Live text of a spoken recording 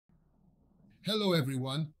Hello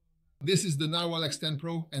everyone, this is the Narwal X10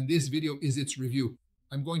 Pro and this video is its review.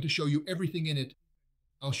 I'm going to show you everything in it.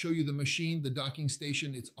 I'll show you the machine, the docking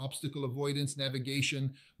station, its obstacle avoidance,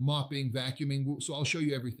 navigation, mopping, vacuuming, so I'll show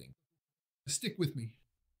you everything. Stick with me.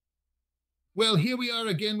 Well, here we are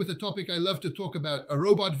again with a topic I love to talk about,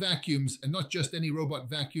 robot vacuums, and not just any robot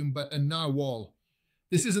vacuum, but a Narwal.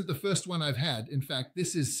 This isn't the first one I've had. In fact,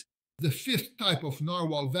 this is the fifth type of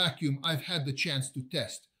Narwal vacuum I've had the chance to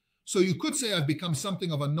test. So you could say I've become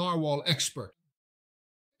something of a Narwal expert.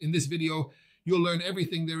 In this video, you'll learn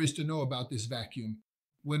everything there is to know about this vacuum.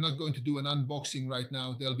 We're not going to do an unboxing right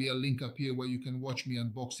now. There'll be a link up here where you can watch me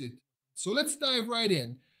unbox it. So let's dive right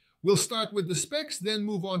in. We'll start with the specs, then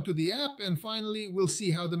move on to the app, and finally, we'll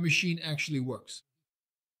see how the machine actually works.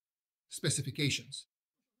 Specifications.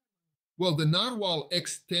 Well, the Narwal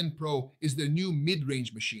X10 Pro is the new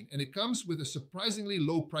mid-range machine, and it comes with a surprisingly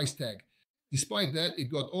low price tag. Despite that,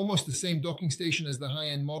 it got almost the same docking station as the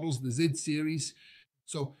high-end models, the Z series.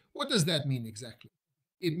 So what does that mean exactly?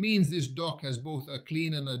 It means this dock has both a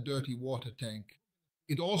clean and a dirty water tank.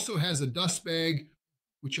 It also has a dust bag,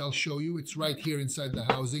 which I'll show you. It's right here inside the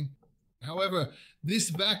housing. However, this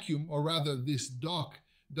vacuum, or rather this dock,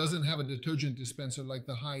 doesn't have a detergent dispenser like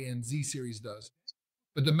the high-end Z series does.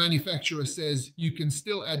 But the manufacturer says you can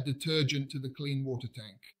still add detergent to the clean water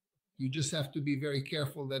tank. You just have to be very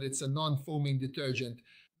careful that it's a non-foaming detergent.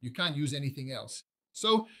 You can't use anything else.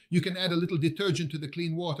 So you can add a little detergent to the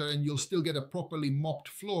clean water and you'll still get a properly mopped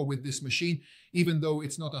floor with this machine, even though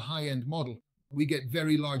it's not a high-end model. We get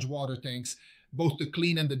very large water tanks. Both the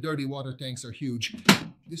clean and the dirty water tanks are huge.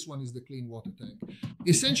 This one is the clean water tank.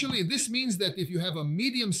 Essentially, this means that if you have a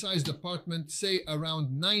medium-sized apartment, say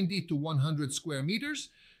around 90 to 100 square meters,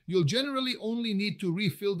 you'll generally only need to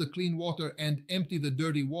refill the clean water and empty the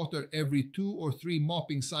dirty water every 2 or 3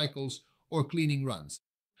 mopping cycles or cleaning runs.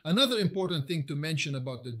 Another important thing to mention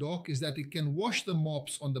about the dock is that it can wash the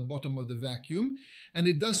mops on the bottom of the vacuum, and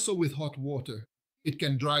it does so with hot water. It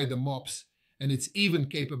can dry the mops, and it's even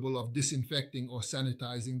capable of disinfecting or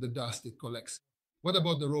sanitizing the dust it collects. What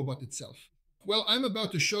about the robot itself? Well, I'm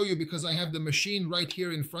about to show you because I have the machine right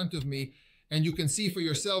here in front of me, and you can see for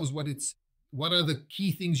yourselves what are the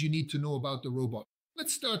key things you need to know about the robot.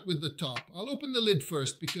 Let's start with the top. I'll open the lid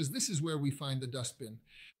first because this is where we find the dustbin.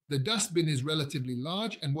 The dustbin is relatively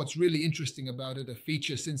large, and what's really interesting about it, a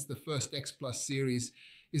feature since the first X Plus series,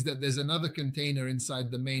 is that there's another container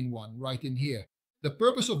inside the main one, right in here. The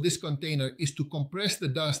purpose of this container is to compress the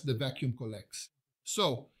dust the vacuum collects.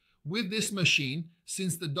 So, with this machine,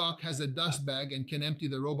 since the dock has a dust bag and can empty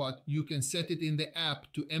the robot, you can set it in the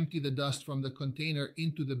app to empty the dust from the container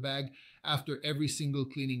into the bag after every single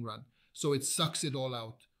cleaning run. So it sucks it all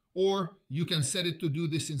out. Or you can set it to do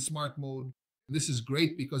this in smart mode. This is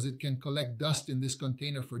great because it can collect dust in this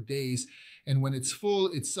container for days, and when it's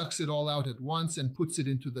full, it sucks it all out at once and puts it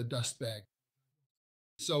into the dust bag.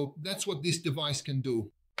 So that's what this device can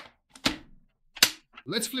do.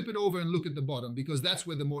 Let's flip it over and look at the bottom because that's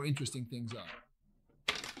where the more interesting things are.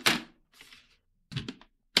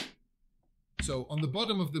 So on the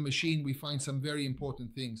bottom of the machine, we find some very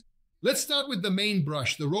important things. Let's start with the main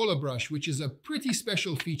brush, the roller brush, which is a pretty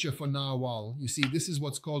special feature for Narwal. You see, this is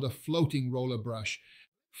what's called a floating roller brush.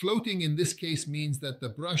 Floating in this case means that the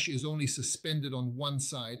brush is only suspended on one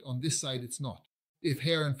side. On this side, it's not. If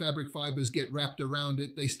hair and fabric fibers get wrapped around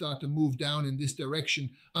it, they start to move down in this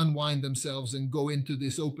direction, unwind themselves, and go into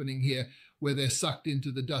this opening here where they're sucked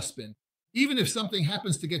into the dustbin. Even if something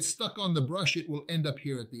happens to get stuck on the brush, it will end up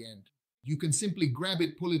here at the end. You can simply grab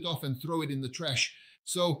it, pull it off, and throw it in the trash.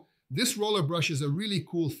 So this roller brush is a really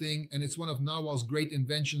cool thing, and it's one of Narwal's great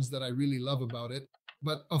inventions that I really love about it.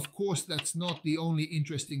 But of course, that's not the only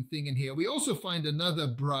interesting thing in here. We also find another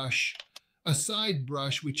brush, a side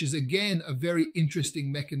brush, which is again a very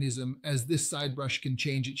interesting mechanism as this side brush can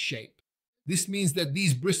change its shape. This means that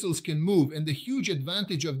these bristles can move, and the huge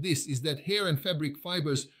advantage of this is that hair and fabric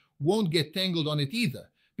fibers won't get tangled on it either,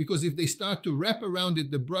 because if they start to wrap around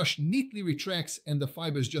it, the brush neatly retracts and the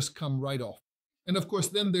fibers just come right off. And of course,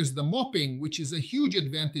 then there's the mopping, which is a huge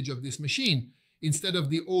advantage of this machine. Instead of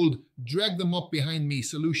the old drag the mop behind me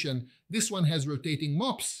solution, this one has rotating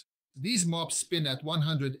mops. These mops spin at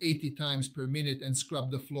 180 times per minute and scrub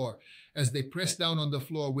the floor as they press down on the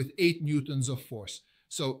floor with 8 newtons of force.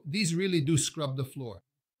 So these really do scrub the floor.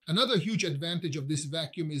 Another huge advantage of this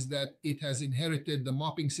vacuum is that it has inherited the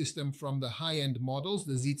mopping system from the high-end models,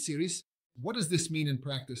 the Z series. What does this mean in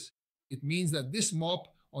practice? It means that this mop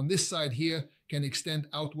on this side here can extend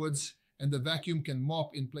outwards, and the vacuum can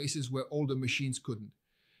mop in places where older machines couldn't.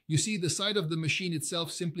 You see, the side of the machine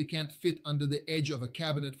itself simply can't fit under the edge of a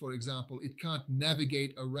cabinet, for example. It can't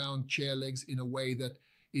navigate around chair legs in a way that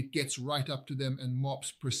it gets right up to them and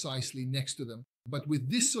mops precisely next to them. But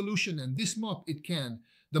with this solution and this mop, it can.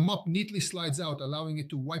 The mop neatly slides out, allowing it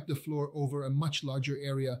to wipe the floor over a much larger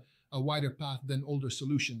area, a wider path than older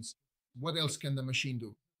solutions. What else can the machine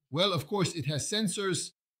do? Well, of course, it has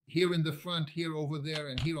sensors here in the front, here over there,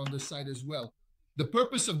 and here on the side as well. The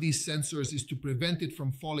purpose of these sensors is to prevent it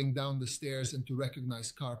from falling down the stairs and to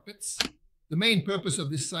recognize carpets. The main purpose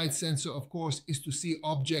of this side sensor, of course, is to see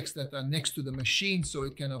objects that are next to the machine so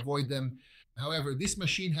it can avoid them. However, this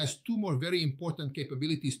machine has two more very important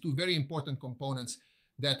capabilities, two very important components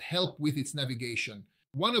that help with its navigation.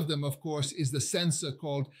 One of them, of course, is the sensor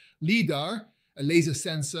called LiDAR, a laser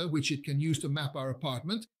sensor, which it can use to map our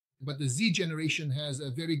apartment. But the Z generation has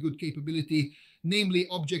a very good capability, namely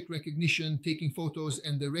object recognition, taking photos,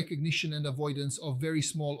 and the recognition and avoidance of very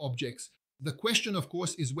small objects. The question, of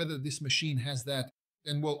course, is whether this machine has that.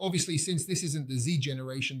 And well, obviously, since this isn't the Z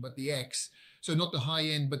generation, but the X, so not the high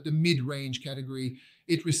end, but the mid-range category,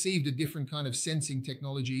 it received a different kind of sensing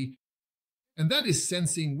technology. And that is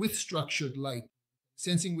sensing with structured light.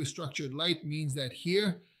 Sensing with structured light means that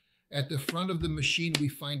here at the front of the machine, we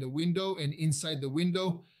find a window, and inside the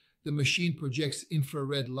window, the machine projects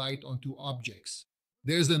infrared light onto objects.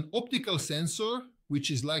 There's an optical sensor,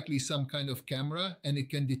 which is likely some kind of camera, and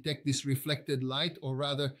it can detect this reflected light, or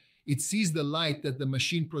rather, it sees the light that the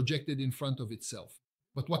machine projected in front of itself.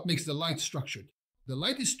 But what makes the light structured? The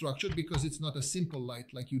light is structured because it's not a simple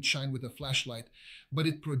light like you'd shine with a flashlight, but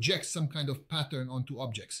it projects some kind of pattern onto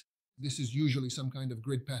objects. This is usually some kind of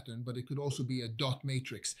grid pattern, but it could also be a dot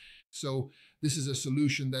matrix. So this is a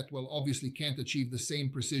solution that, well, obviously can't achieve the same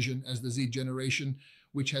precision as the Z generation,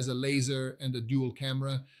 which has a laser and a dual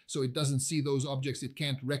camera. So it doesn't see those objects. It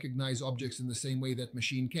can't recognize objects in the same way that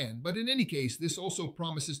machine can. But in any case, this also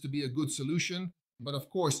promises to be a good solution. But of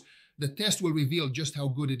course, the test will reveal just how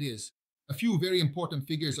good it is. A few very important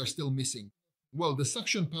figures are still missing. Well, the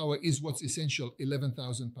suction power is what's essential,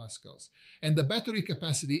 11,000 pascals. And the battery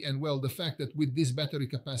capacity, and well, the fact that with this battery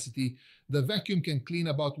capacity, the vacuum can clean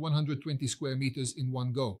about 120 square meters in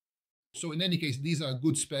one go. So in any case, these are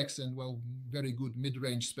good specs and, well, very good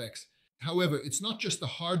mid-range specs. However, it's not just the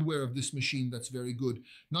hardware of this machine that's very good,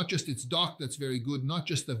 not just its dock that's very good, not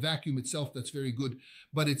just the vacuum itself that's very good,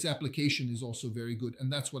 but its application is also very good. And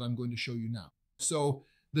that's what I'm going to show you now. So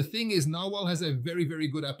the thing is, Narwal has a very, very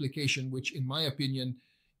good application, which in my opinion,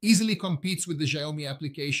 easily competes with the Xiaomi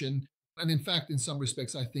application. And in fact, in some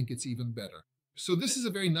respects, I think it's even better. So this is a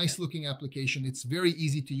very nice looking application. It's very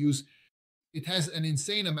easy to use. It has an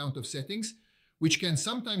insane amount of settings, which can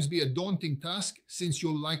sometimes be a daunting task since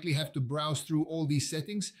you'll likely have to browse through all these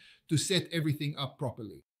settings to set everything up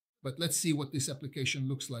properly. But let's see what this application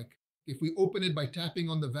looks like. If we open it by tapping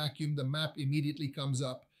on the vacuum, the map immediately comes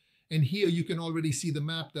up. And here you can already see the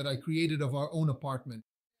map that I created of our own apartment.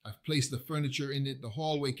 I've placed the furniture in it, the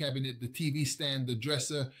hallway cabinet, the TV stand, the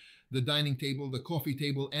dresser, the dining table, the coffee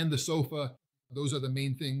table, and the sofa. Those are the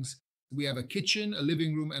main things. We have a kitchen, a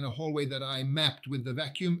living room, and a hallway that I mapped with the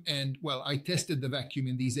vacuum. And, well, I tested the vacuum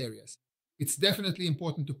in these areas. It's definitely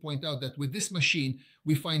important to point out that with this machine,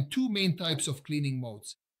 we find two main types of cleaning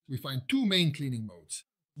modes. We find two main cleaning modes.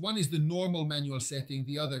 One is the normal manual setting.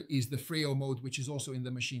 The other is the Freo mode, which is also in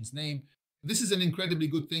the machine's name. This is an incredibly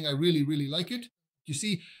good thing. I really, really like it. You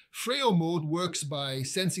see, Freo mode works by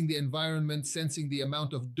sensing the environment, sensing the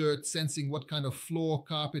amount of dirt, sensing what kind of floor,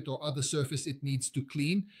 carpet, or other surface it needs to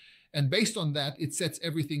clean. And based on that, it sets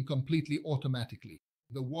everything completely automatically.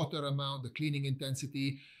 The water amount, the cleaning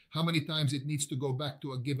intensity, how many times it needs to go back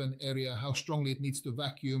to a given area, how strongly it needs to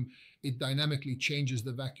vacuum. It dynamically changes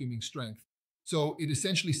the vacuuming strength. So it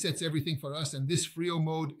essentially sets everything for us. And this Freo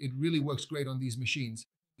mode, it really works great on these machines.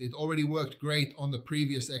 It already worked great on the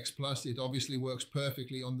previous X Plus. It obviously works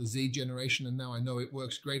perfectly on the Z generation. And now I know it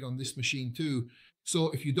works great on this machine too.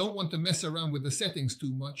 So if you don't want to mess around with the settings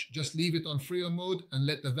too much, just leave it on Freo mode and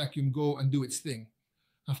let the vacuum go and do its thing.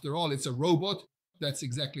 After all, it's a robot. That's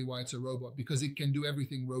exactly why it's a robot, because it can do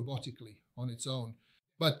everything robotically on its own.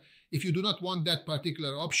 But if you do not want that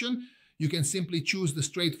particular option, you can simply choose the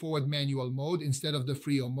straightforward manual mode instead of the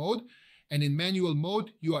Freo mode. And in manual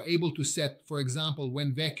mode, you are able to set, for example,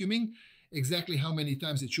 when vacuuming, exactly how many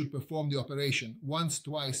times it should perform the operation, once,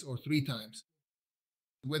 twice, or 3 times.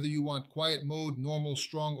 Whether you want quiet mode, normal,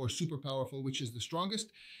 strong, or super powerful, which is the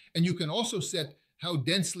strongest. And you can also set how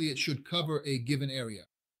densely it should cover a given area.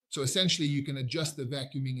 So essentially, you can adjust the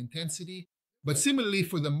vacuuming intensity. But similarly,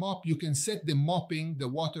 for the mop, you can set the mopping, the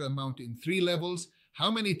water amount in 3 levels, how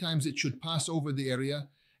many times it should pass over the area,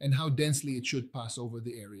 and how densely it should pass over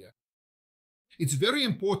the area. It's very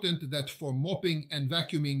important that for mopping and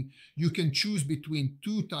vacuuming, you can choose between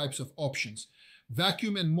two types of options.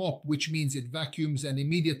 Vacuum and mop, which means it vacuums and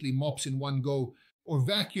immediately mops in one go, or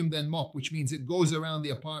vacuum then mop, which means it goes around the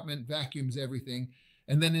apartment, vacuums everything,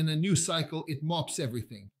 and then in a new cycle, it mops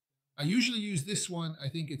everything. I usually use this one. I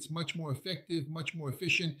think it's much more effective, much more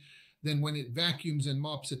efficient than when it vacuums and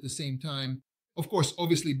mops at the same time. Of course,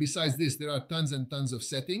 obviously, besides this, there are tons and tons of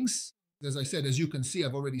settings. As I said, as you can see,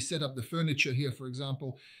 I've already set up the furniture here, for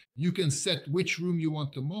example. You can set which room you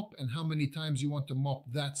want to mop and how many times you want to mop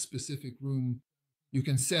that specific room. You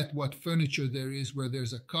can set what furniture there is. Where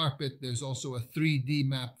there's a carpet, there's also a 3D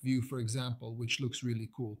map view, for example, which looks really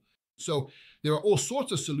cool. So there are all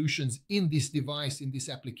sorts of solutions in this device, in this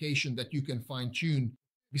application that you can fine-tune.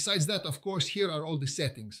 Besides that, of course, here are all the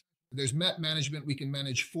settings. There's map management. We can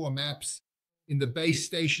manage 4 maps. In the base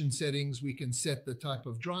station settings, we can set the type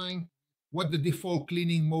of drying, what the default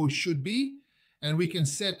cleaning mode should be, and we can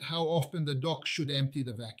set how often the dock should empty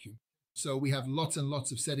the vacuum. So we have lots and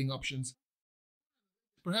lots of setting options.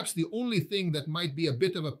 Perhaps the only thing that might be a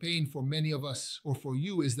bit of a pain for many of us or for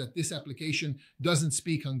you is that this application doesn't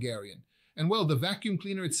speak Hungarian. And well, the vacuum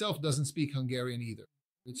cleaner itself doesn't speak Hungarian either.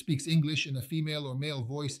 It speaks English in a female or male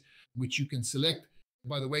voice, which you can select.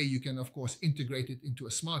 By the way, you can, of course, integrate it into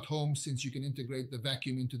a smart home, since you can integrate the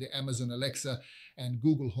vacuum into the Amazon Alexa and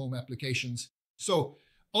Google Home applications. So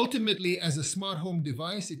ultimately, as a smart home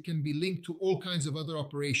device, it can be linked to all kinds of other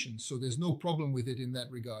operations. So there's no problem with it in that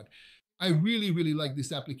regard. I really, really like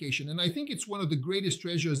this application, and I think it's one of the greatest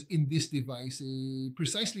treasures in this device,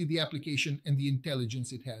 precisely the application and the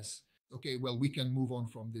intelligence it has. Okay, well, we can move on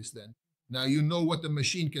from this then. Now you know what the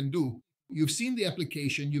machine can do. You've seen the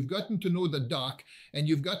application, you've gotten to know the dock, and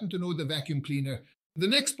you've gotten to know the vacuum cleaner. The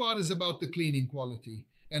next part is about the cleaning quality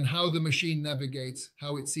and how the machine navigates,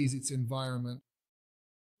 how it sees its environment.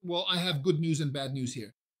 Well, I have good news and bad news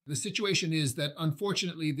here. The situation is that,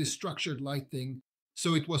 unfortunately, this structured light thing,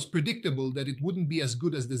 so it was predictable that it wouldn't be as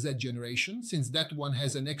good as the Z generation, since that one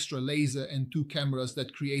has an extra laser and 2 cameras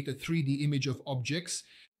that create a 3D image of objects,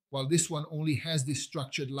 while this one only has this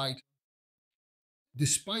structured light.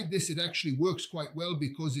 Despite this, it actually works quite well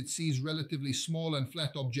because it sees relatively small and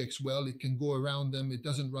flat objects well. It can go around them. It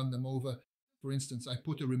doesn't run them over. For instance, I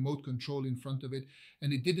put a remote control in front of it,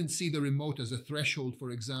 and it didn't see the remote as a threshold, for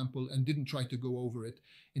example, and didn't try to go over it.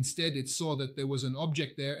 Instead, it saw that there was an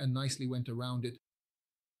object there and nicely went around it.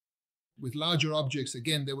 With larger objects,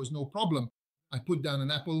 again, there was no problem. I put down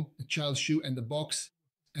an apple, a child's shoe, and the box,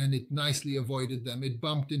 and it nicely avoided them. It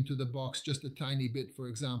bumped into the box just a tiny bit, for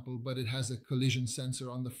example, but it has a collision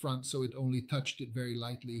sensor on the front, so it only touched it very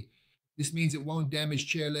lightly. This means it won't damage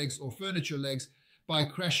chair legs or furniture legs by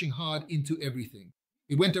crashing hard into everything.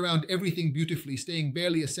 It went around everything beautifully, staying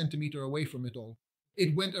barely a centimeter away from it all.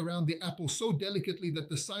 It went around the apple so delicately that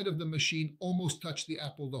the side of the machine almost touched the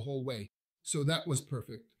apple the whole way. So that was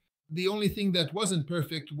perfect. The only thing that wasn't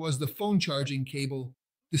perfect was the phone charging cable.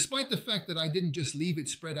 Despite the fact that I didn't just leave it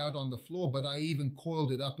spread out on the floor, but I even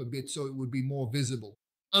coiled it up a bit so it would be more visible.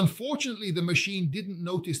 Unfortunately, the machine didn't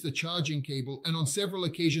notice the charging cable, and on several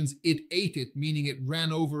occasions it ate it, meaning it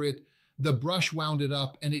ran over it, the brush wound it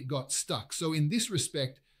up, and it got stuck. So in this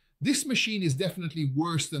respect, this machine is definitely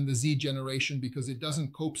worse than the Z generation because it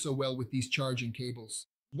doesn't cope so well with these charging cables.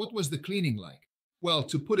 What was the cleaning like? Well,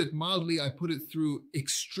 to put it mildly, I put it through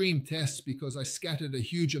extreme tests because I scattered a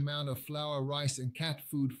huge amount of flour, rice, and cat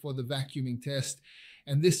food for the vacuuming test.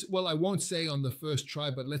 And this, well, I won't say on the first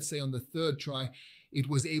try, but let's say on the 3rd try, it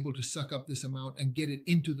was able to suck up this amount and get it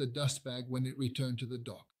into the dust bag when it returned to the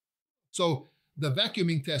dock. So the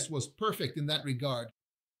vacuuming test was perfect in that regard.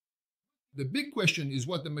 The big question is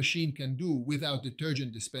what the machine can do without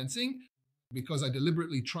detergent dispensing, because I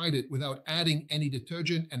deliberately tried it without adding any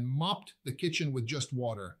detergent and mopped the kitchen with just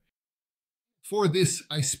water. For this,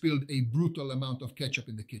 I spilled a brutal amount of ketchup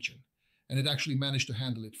in the kitchen, and it actually managed to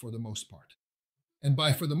handle it for the most part. And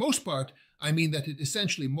by for the most part, I mean that it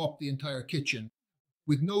essentially mopped the entire kitchen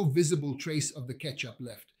with no visible trace of the ketchup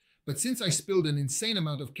left. But since I spilled an insane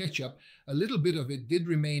amount of ketchup, a little bit of it did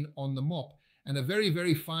remain on the mop, and a very,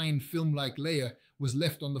 very fine film-like layer was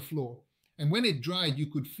left on the floor. And when it dried, you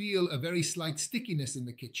could feel a very slight stickiness in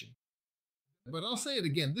the kitchen. But I'll say it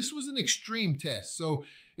again, this was an extreme test. So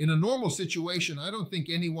in a normal situation, I don't think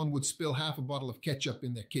anyone would spill half a bottle of ketchup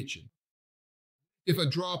in their kitchen. If a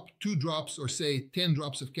drop, 2 drops, or say 10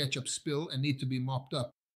 drops of ketchup spill and need to be mopped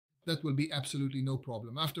up, that will be absolutely no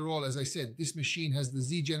problem. After all, as I said, this machine has the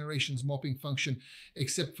Z generation's mopping function,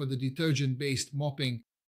 except for the detergent-based mopping.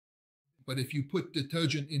 But if you put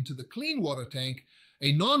detergent into the clean water tank,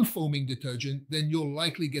 a non-foaming detergent, then you'll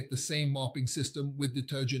likely get the same mopping system with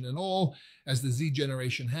detergent and all as the Z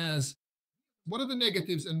generation has. What are the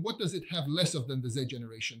negatives and what does it have less of than the Z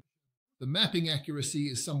generation? The mapping accuracy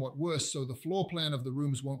is somewhat worse, so the floor plan of the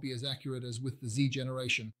rooms won't be as accurate as with the Z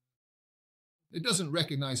generation. It doesn't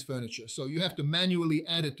recognize furniture, so you have to manually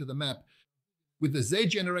add it to the map. With the Z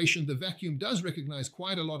generation, the vacuum does recognize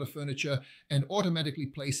quite a lot of furniture and automatically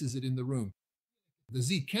places it in the room. The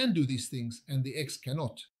Z can do these things and the X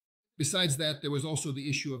cannot. Besides that, there was also the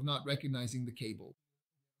issue of not recognizing the cable.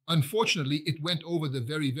 Unfortunately, it went over the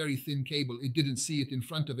very, very thin cable. It didn't see it in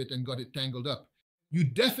front of it and got it tangled up. You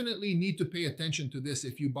definitely need to pay attention to this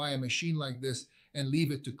if you buy a machine like this and leave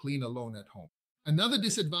it to clean alone at home. Another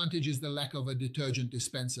disadvantage is the lack of a detergent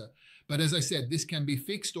dispenser. But as I said, this can be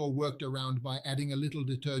fixed or worked around by adding a little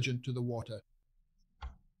detergent to the water.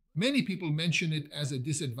 Many people mention it as a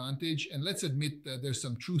disadvantage, and let's admit that there's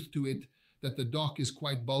some truth to it, that the dock is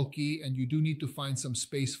quite bulky and you do need to find some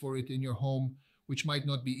space for it in your home, which might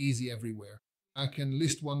not be easy everywhere. I can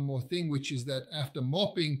list one more thing, which is that after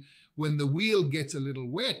mopping, when the wheel gets a little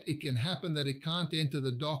wet, it can happen that it can't enter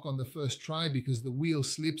the dock on the first try because the wheel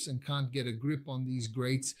slips and can't get a grip on these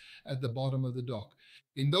grates at the bottom of the dock.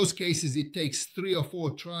 In those cases, it takes 3 or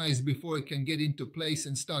 4 tries before it can get into place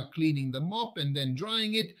and start cleaning the mop and then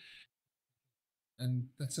drying it. And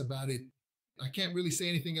that's about it. I can't really say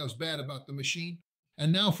anything else bad about the machine.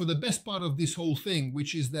 And now for the best part of this whole thing,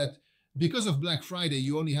 which is that because of Black Friday,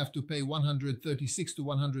 you only have to pay 136 to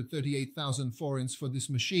 138,000 forints for this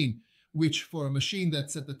machine, which for a machine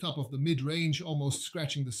that's at the top of the mid-range, almost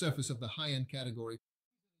scratching the surface of the high-end category.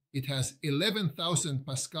 It has 11,000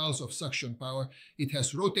 pascals of suction power, it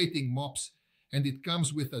has rotating mops, and it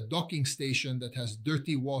comes with a docking station that has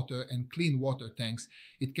dirty water and clean water tanks.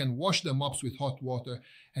 It can wash the mops with hot water,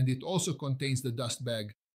 and it also contains the dust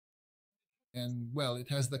bag. And, well, it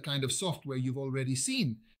has the kind of software you've already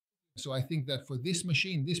seen. So I think that for this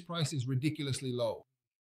machine, this price is ridiculously low.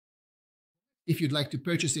 If you'd like to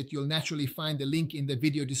purchase it, you'll naturally find the link in the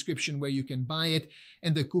video description where you can buy it,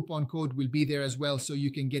 and the coupon code will be there as well so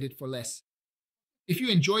you can get it for less. If you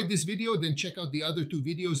enjoyed this video, then check out the other 2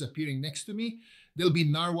 videos appearing next to me. There'll be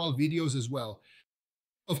Narwal videos as well.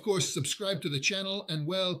 Of course, subscribe to the channel and,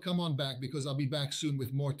 well, come on back because I'll be back soon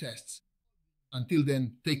with more tests. Until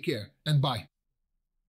then, take care and bye.